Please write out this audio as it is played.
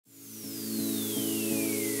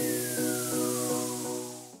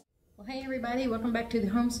everybody, welcome back to the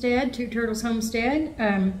homestead, Two Turtles Homestead.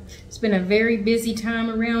 It's been a very busy time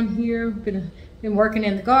around here. Been working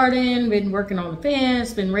in the garden, been working on the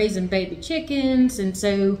fence, been raising baby chickens, and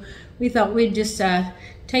so we thought we'd just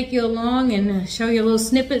take you along and show you little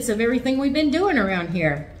snippets of everything we've been doing around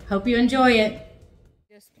here. Hope you enjoy it.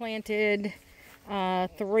 Just planted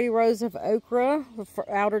 3 rows of okra. The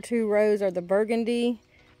outer 2 rows are the burgundy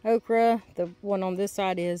okra. The one on this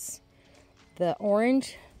side is the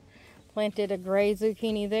orange. Planted a gray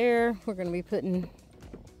zucchini there. We're going to be putting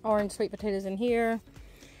orange sweet potatoes in here.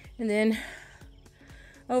 And then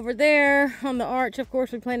over there on the arch, of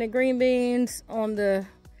course, we planted green beans. On the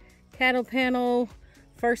cattle panel,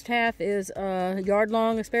 first half is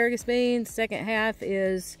yard-long asparagus beans. Second half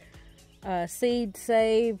is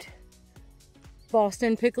seed-saved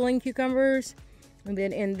Boston pickling cucumbers. And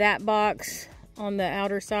then in that box on the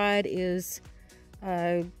outer side is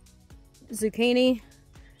zucchini,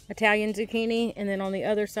 Italian zucchini, and then on the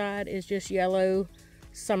other side is just yellow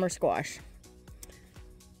summer squash.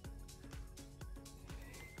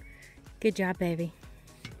 Good job, baby.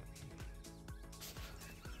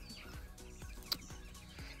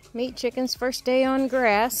 Meat chickens' first day on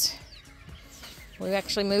grass. We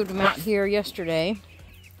actually moved them out here yesterday.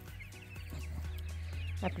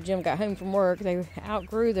 After Jim got home from work, they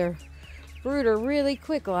outgrew their brooder really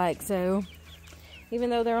quick like, so even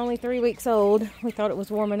though they're only 3 weeks old, we thought it was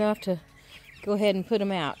warm enough to go ahead and put them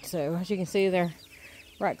out. So as you can see, they're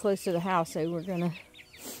right close to the house. So we're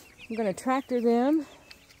gonna tractor them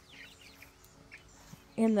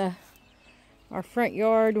in our front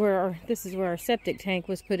yard where this is where our septic tank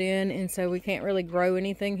was put in, and so we can't really grow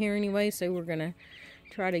anything here anyway. So we're gonna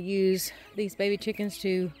try to use these baby chickens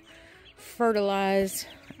to fertilize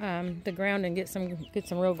the ground and get some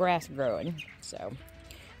real grass growing. So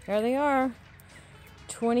there they are.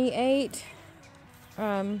 28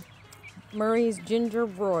 Murray's ginger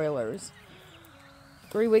broilers,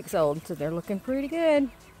 3 weeks old, so they're looking pretty good.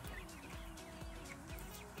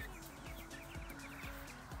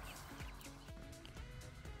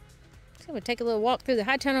 So we'll take a little walk through the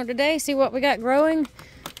high tunnel today, see what we got growing.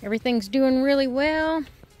 Everything's doing really well.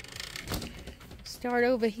 Start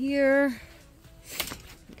over here.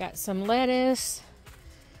 Got some lettuce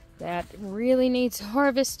that really needs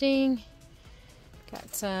harvesting.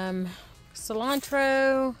 Got some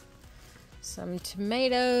cilantro, some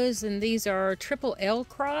tomatoes, and these are triple L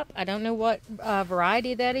crop. I don't know what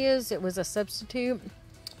variety that is. It was a substitute.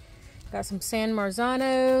 Got some San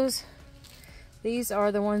Marzanos. These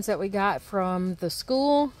are the ones that we got from the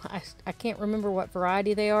school. I can't remember what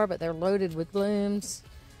variety they are, but they're loaded with blooms.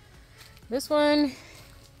 This one,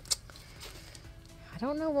 I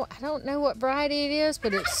don't know what variety it is,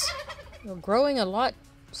 but it's growing a lot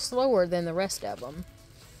slower than the rest of them.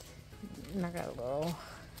 And I got a little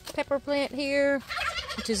pepper plant here,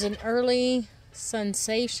 which is an early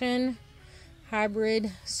sensation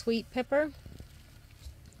hybrid sweet pepper.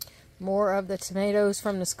 More of the tomatoes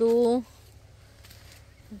from the school.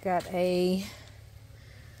 Got a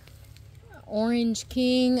Orange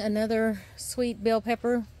King, another sweet bell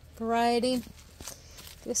pepper variety.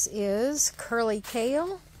 This is curly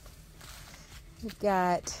kale. We've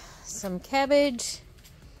got some cabbage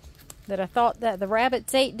that I thought that the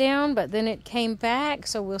rabbits ate down, but then it came back,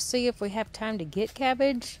 so we'll see if we have time to get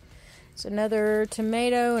cabbage. It's another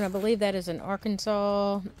tomato, and I believe that is an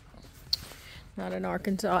Arkansas, not an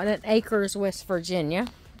Arkansas, an Acres, West Virginia.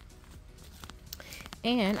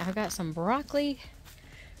 And I've got some broccoli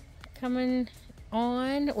coming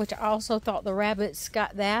on, which I also thought the rabbits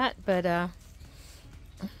got that, but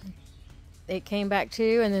it came back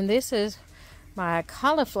too. And then this is my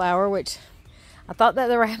cauliflower, which I thought that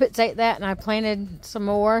the rabbits ate that, and I planted some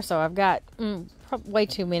more, so I've got probably way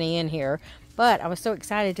too many in here. But I was so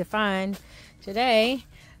excited to find today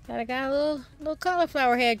that I got a little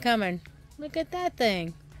cauliflower head coming. Look at that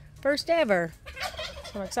thing. First ever.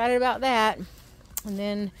 So I'm excited about that. And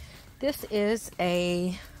then this is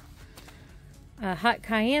a hot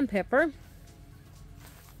cayenne pepper.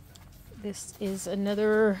 This is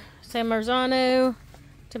another San Marzano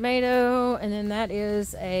tomato, and then that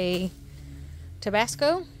is a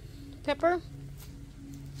Tabasco pepper.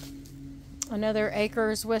 Another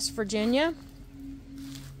Acres, West Virginia.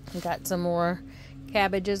 We got some more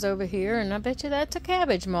cabbages over here, and I bet you that's a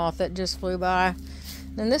cabbage moth that just flew by.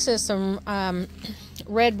 And this is some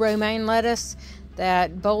red romaine lettuce that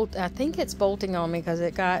I think it's bolting on me because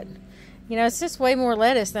it got, it's just way more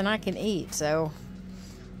lettuce than I can eat, so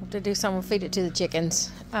I'll have to do something, feed it to the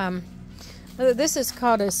chickens. This is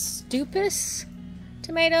called a Stupus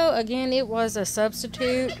tomato. Again, it was a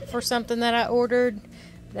substitute for something that I ordered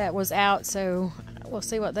that was out, so we'll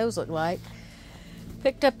see what those look like.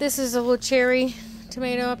 Picked up, this is a little cherry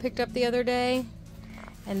tomato I picked up the other day.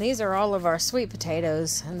 And these are all of our sweet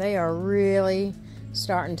potatoes, and they are really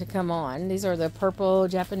starting to come on. These are the purple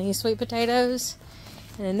Japanese sweet potatoes.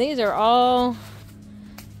 And then these are all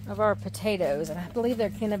of our potatoes, and I believe they're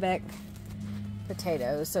Kennebec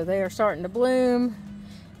potatoes. So they are starting to bloom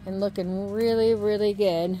and looking really, really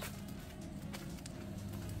good.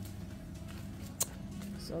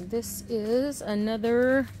 So this is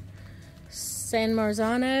another San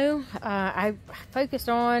Marzano. I focused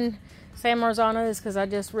on San Marzanos because I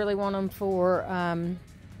just really want them for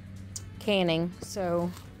canning.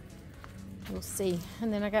 So we'll see.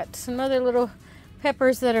 And then I got some other little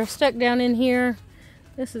peppers that are stuck down in here.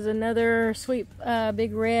 This is another sweet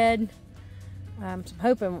big red. I'm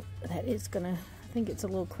hoping that it's gonna, I think it's a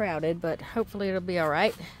little crowded, but hopefully it'll be all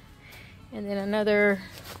right. And then another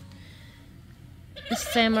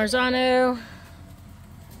San Marzano,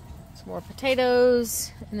 some more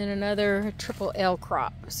potatoes, and then another triple L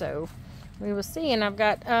crop. So we will see. And I've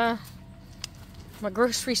got my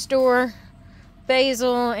grocery store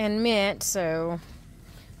basil and mint. So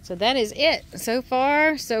that is it. So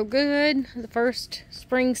far, so good. The first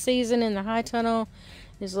spring season in the high tunnel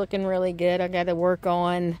is looking really good. I got to work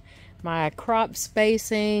on my crop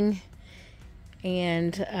spacing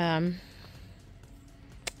and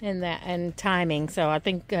timing. So I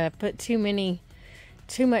think put too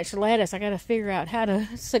much lettuce. I got to figure out how to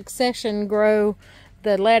succession grow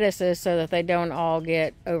the lettuces so that they don't all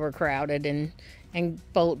get overcrowded and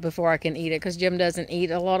bolt before I can eat it, because Jim doesn't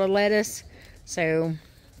eat a lot of lettuce. So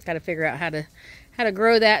got to figure out how to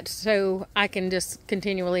grow that so I can just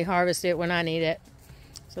continually harvest it when I need it.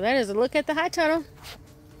 So that is a look at the high tunnel.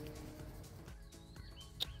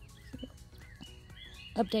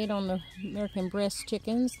 Update on the American breast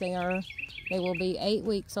chickens. They will be 8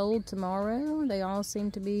 weeks old tomorrow. They all seem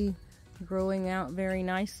to be growing out very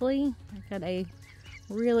nicely. I got a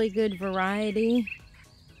really good variety.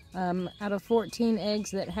 Out of 14 eggs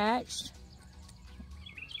that hatched,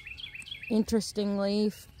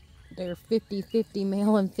 interestingly, they're 50-50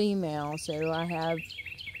 male and female. So I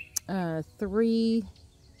have 3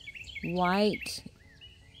 white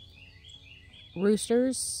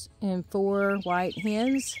roosters and 4 white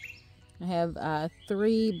hens. I have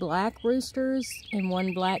 3 black roosters and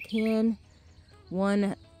 1 black hen,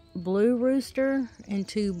 1 blue rooster and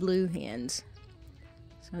 2 blue hens.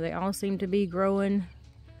 So they all seem to be growing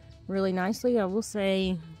really nicely. I will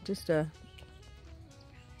say, just a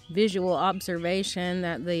visual observation,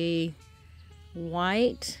 that the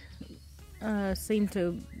white seem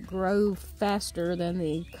to grow faster than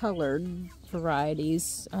the colored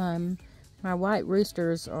varieties. My white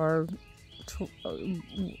roosters are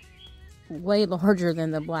way larger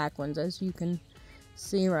than the black ones, as you can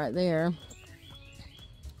see right there.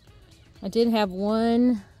 I did have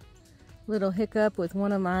one little hiccup with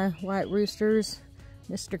one of my white roosters,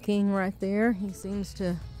 Mr. King right there. He seems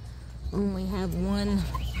to only have one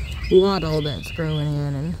wattle that's growing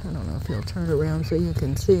in, and I don't know if he'll turn around so you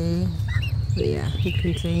can see, but yeah, you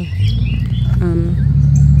can see.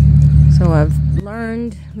 So I've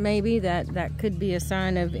learned maybe that could be a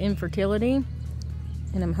sign of infertility,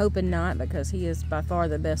 and I'm hoping not, because he is by far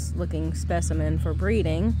the best looking specimen for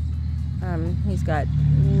breeding. He's got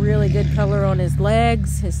really good color on his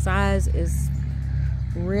legs. His size is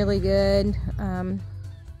really good.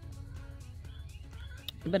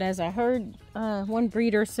 But as I heard one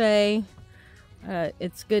breeder say,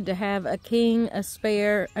 it's good to have a king, a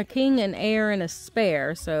spare, a king, an heir, and a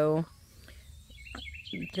spare. So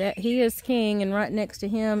that he is king, and right next to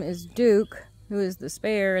him is Duke, who is the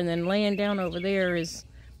spare, and then laying down over there is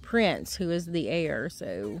Prince, who is the heir.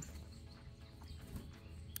 So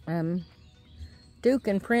Duke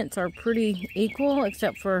and Prince are pretty equal,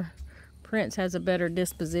 except for Prince has a better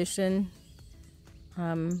disposition.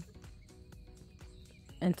 And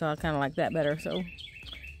so I kind of like that better. So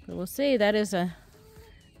we'll see. That is a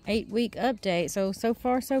 8-week update. So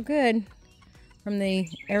far so good from the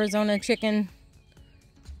Arizona chicken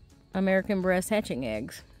American breast hatching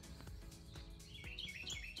eggs.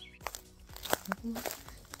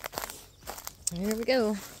 Here we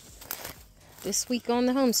go. This week on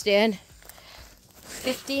the homestead,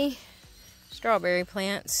 50 strawberry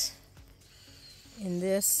plants in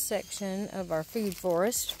this section of our food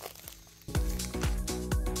forest.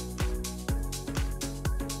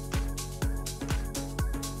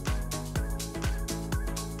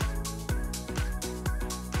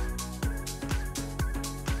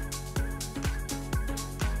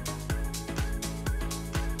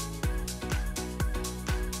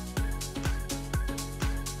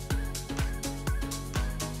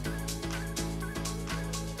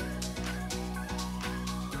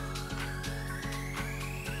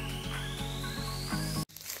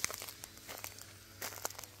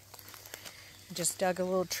 just dug a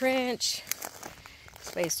little trench,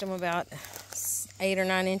 spaced them about 8 or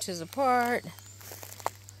 9 inches apart.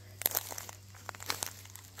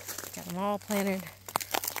 Got them all planted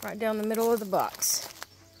right down the middle of the box.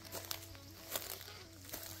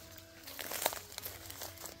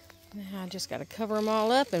 Now I just got to cover them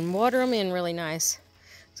all up and water them in really nice.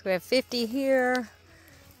 So we have 50 here.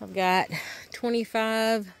 I've got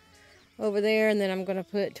 25 over there, and then I'm going to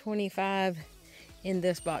put 25 in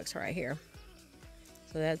this box right here.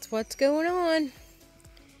 So that's what's going on.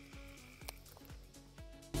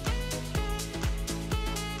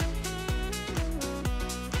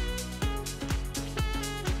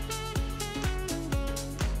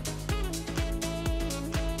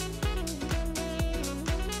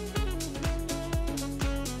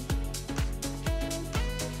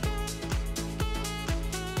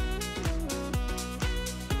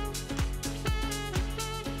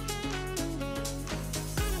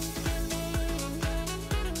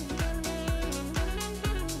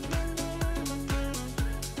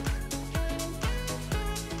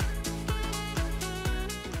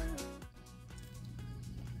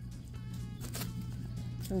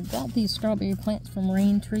 So we got these strawberry plants from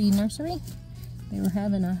Rain Tree Nursery. They were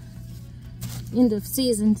having a end of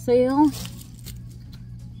season sale.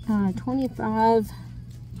 25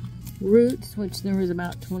 roots, which there was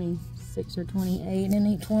about 26 or 28 in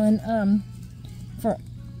each one, for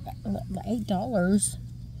 $8.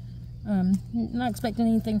 Not expecting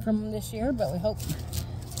anything from them this year, but we hope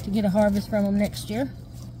to get a harvest from them next year.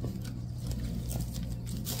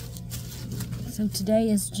 So today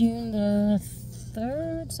is June the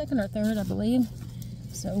 2nd or 3rd, I believe.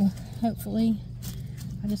 So hopefully,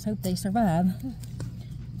 I just hope they survive.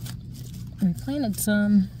 We planted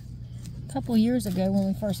some a couple years ago when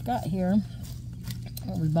we first got here.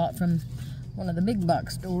 What we bought from one of the big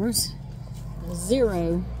box stores.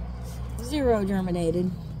 Zero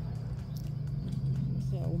germinated.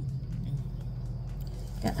 So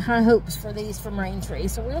got high hopes for these from Rain Tree.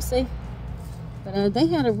 So we'll see. But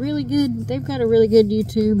they've got a really good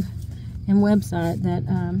YouTube and website that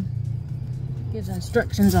gives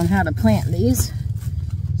instructions on how to plant these.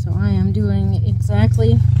 So I am doing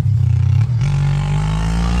exactly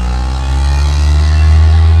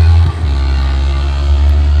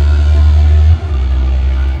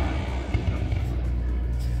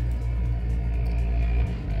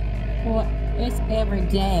well, it's every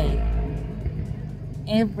day.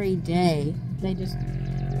 Every day. They just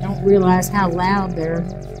don't realize how loud their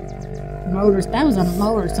motors. That was a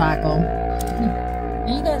motorcycle.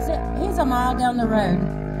 And you guys, he's a mile down the road,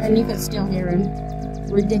 and you can still hear him.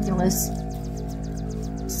 Ridiculous.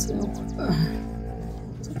 So,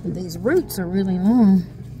 these roots are really long.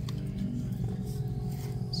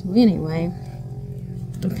 So anyway,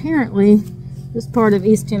 apparently, this part of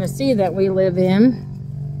East Tennessee that we live in,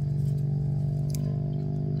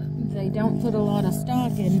 they don't put a lot of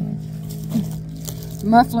stock in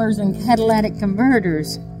mufflers and catalytic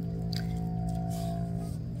converters.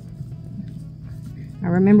 I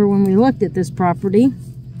remember when we looked at this property,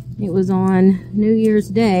 it was on New Year's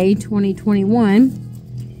Day 2021,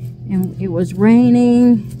 and it was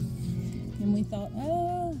raining, and we thought,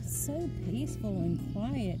 oh, so peaceful and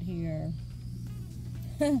quiet here.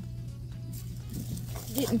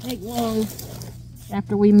 Didn't take long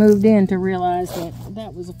after we moved in to realize that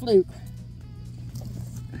that was a fluke.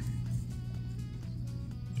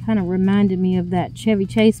 Kind of reminded me of that Chevy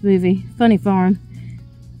Chase movie, Funny Farm,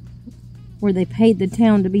 where they paid the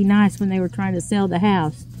town to be nice when they were trying to sell the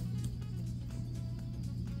house.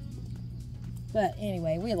 But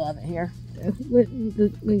anyway, we love it here.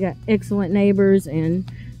 We got excellent neighbors,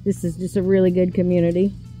 and this is just a really good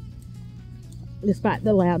community, despite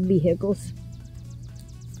the loud vehicles.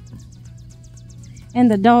 And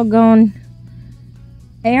the doggone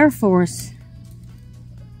Air Force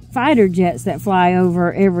fighter jets that fly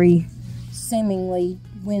over every seemingly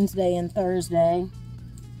Wednesday and Thursday.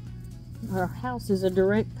 Our house is a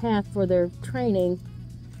direct path for their training.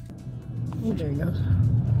 Oh, there he goes.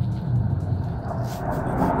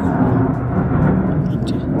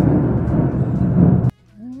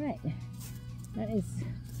 Alright. That is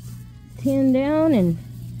 10 down and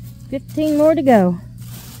 15 more to go.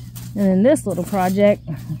 And then this little project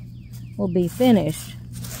will be finished.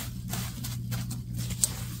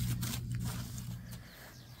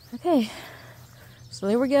 Okay. So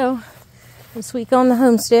there we go. This week on the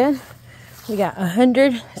homestead. We got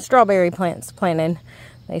 100 strawberry plants planted.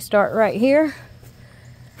 They start right here.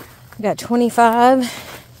 We got 25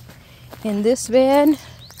 in this bed,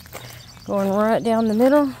 going right down the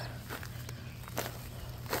middle.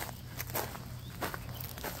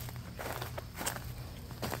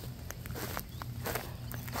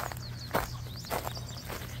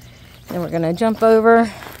 Then we're going to jump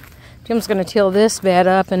over. Jim's going to till this bed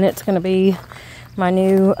up, and it's going to be my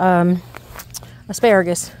new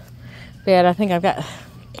asparagus bed. I think I've got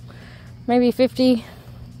maybe 50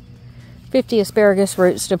 asparagus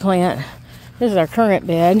roots to plant. This is our current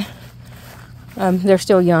bed. They're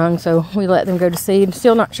still young, so we let them go to seed.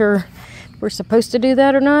 Still not sure if we're supposed to do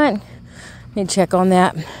that or not. Need to check on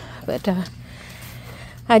that. But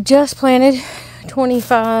I just planted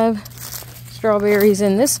 25 strawberries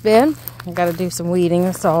in this bed. I've got to do some weeding.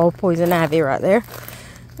 That's all poison ivy right there.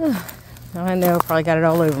 I know, probably got it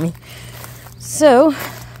all over me. So,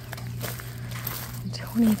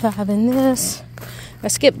 25 in this. I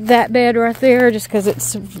skipped that bed right there just because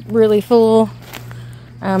it's really full.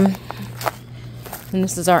 And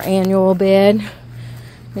this is our annual bed.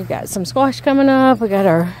 We've got some squash coming up. We got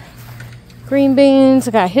our green beans.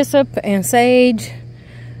 I got hyssop and sage,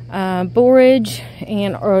 borage,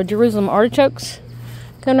 and Jerusalem artichokes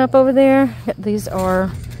coming up over there. These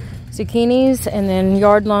are zucchinis, and then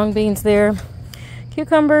yard long beans there.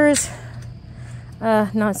 Cucumbers,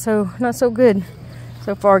 not so good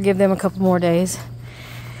so far. Give them a couple more days.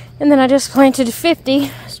 And then I just planted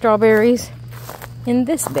 50 strawberries in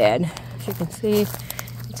this bed. As you can see,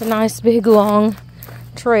 it's a nice big long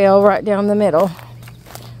trail right down the middle.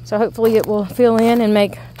 So hopefully it will fill in and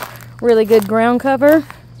make really good ground cover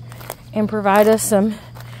and provide us some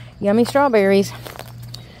yummy strawberries.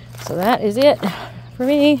 So that is it for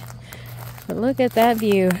me. But look at that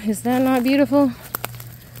view. Is that not beautiful?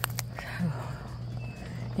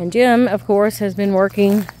 And Jim, of course, has been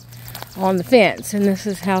working on the fence, and this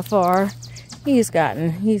is how far he's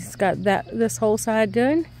gotten. He's got this whole side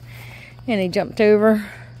done, and he jumped over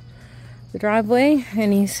the driveway,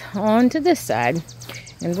 and he's on to this side.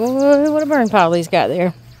 And boy, what a burn pile he's got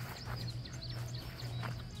there.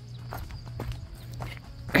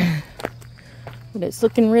 But it's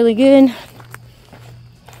looking really good.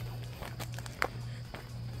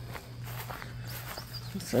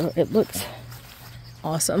 So it looks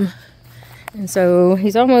awesome. And so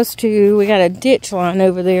he's almost to, we got a ditch line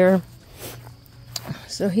over there.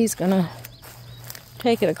 So he's gonna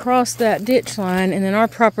take it across that ditch line, and then our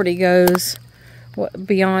property goes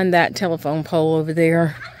beyond that telephone pole over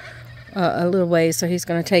there a little ways. So he's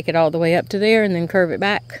gonna take it all the way up to there and then curve it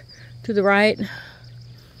back to the right.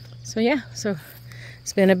 So yeah, so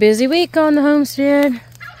it's been a busy week on the homestead.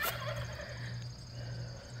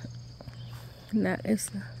 And that is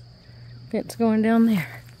the fence going down there.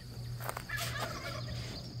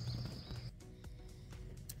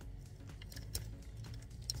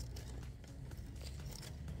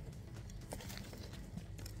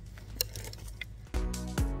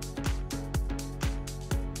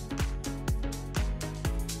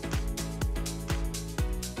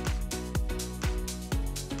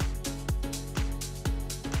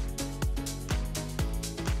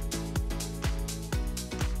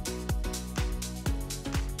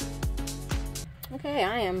 Okay,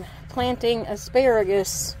 I am planting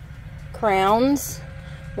asparagus crowns.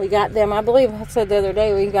 We got them, I believe I said the other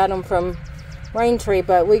day, we got them from Raintree,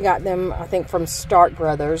 but we got them, I think, from Stark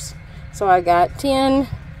Brothers. So I got 10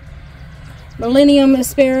 Millennium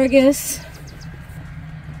asparagus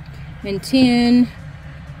and 10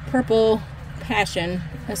 Purple Passion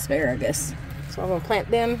asparagus. So I'm going to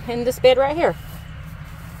plant them in this bed right here.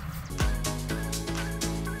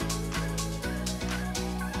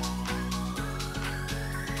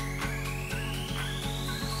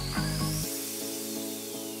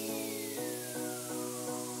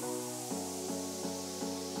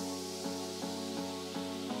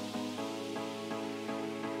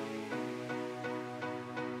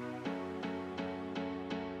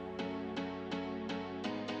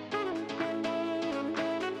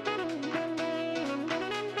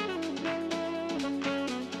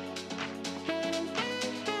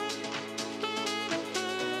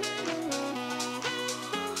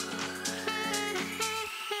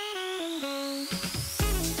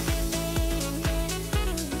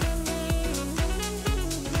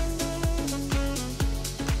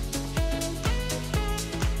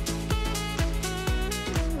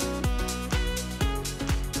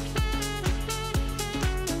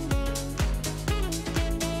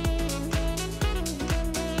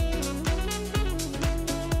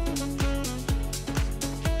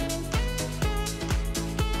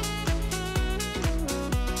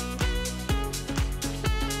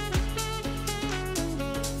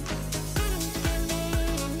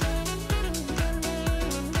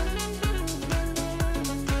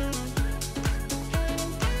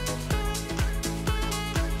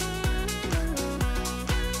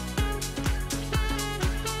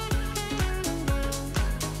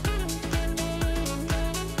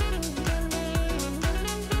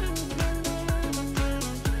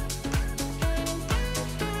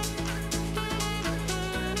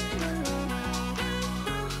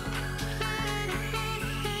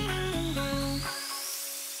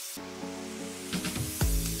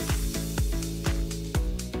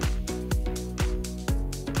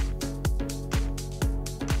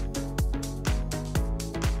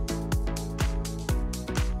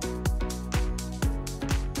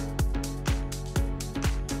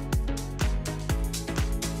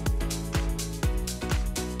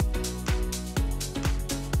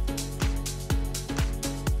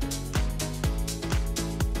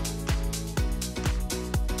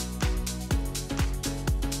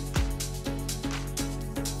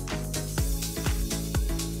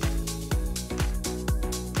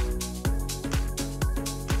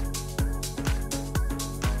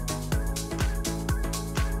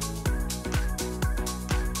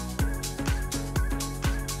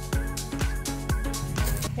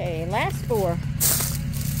 Okay, last 4.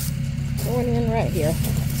 Going in right here.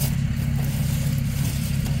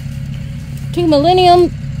 2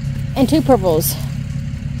 millennium and 2 purples.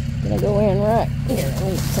 Gonna go in right here. Let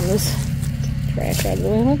me get some of this trash out of the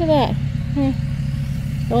way. Look at that.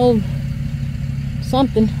 Old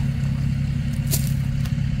something.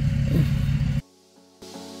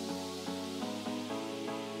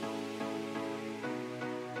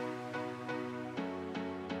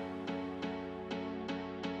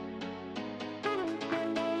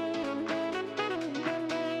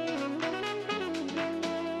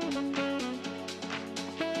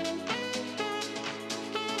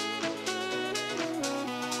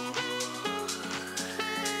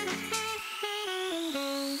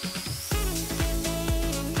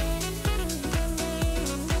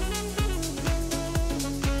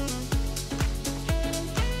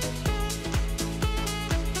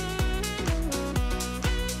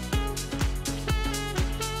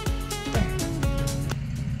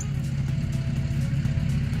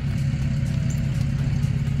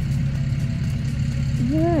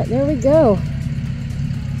 Alright, there we go.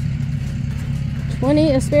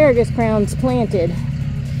 20 asparagus crowns planted.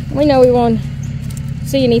 We know we won't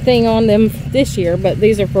see anything on them this year, but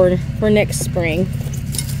these are for next spring.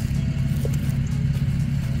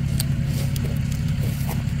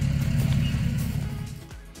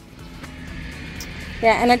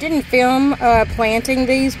 Yeah, and I didn't film planting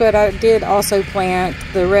these, but I did also plant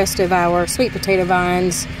the rest of our sweet potato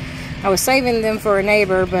vines. I was saving them for a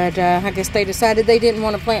neighbor, but I guess they decided they didn't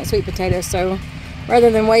want to plant sweet potatoes, so rather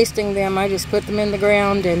than wasting them, I just put them in the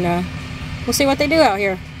ground, and we'll see what they do out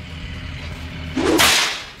here.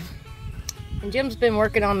 And Jim's been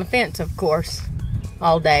working on the fence, of course,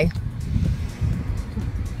 all day.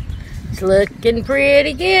 It's looking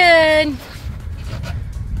pretty good.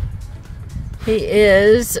 He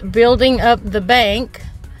is building up the bank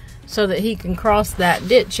so that he can cross that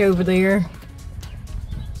ditch over there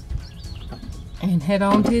and head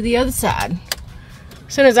on to the other side.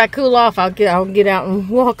 As soon as I cool off, I'll get out and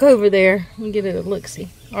walk over there and get it a look-see.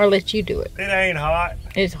 Or let you do it. It ain't hot.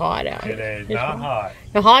 It's hot out. It is not hot.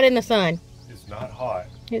 It's hot in the sun. It's not hot.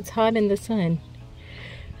 It's hot in the sun.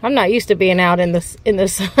 I'm not used to being out in the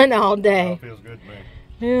sun all day. Oh, it feels good to me.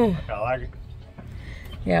 Yeah. I like it.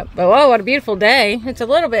 Yeah, but whoa, what a beautiful day. It's a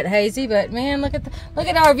little bit hazy, but man, look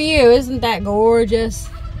at our view. Isn't that gorgeous?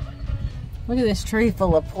 Look at this tree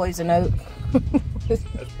full of poison oak. That's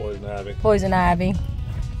poison ivy. Poison ivy.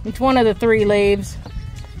 It's one of the 3 leaves.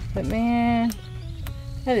 But man,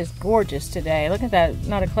 that is gorgeous today. Look at that.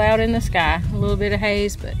 Not a cloud in the sky. A little bit of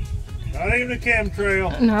haze, but not even a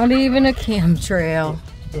chemtrail. Not even a chemtrail.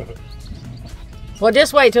 Well,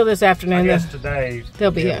 just wait till this afternoon. I guess today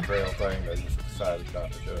they'll be chemtrail thing. They just decided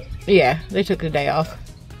not to do it. Yeah, they took the day off.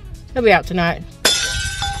 They'll be out tonight.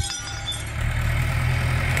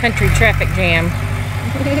 Country traffic jam.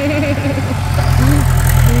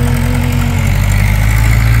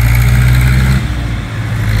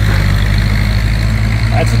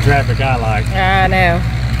 That's the traffic I like. I know.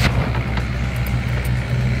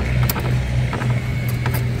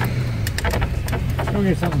 Go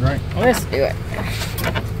get something to drink. Let's do it.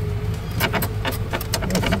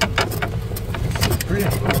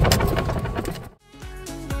 Pretty.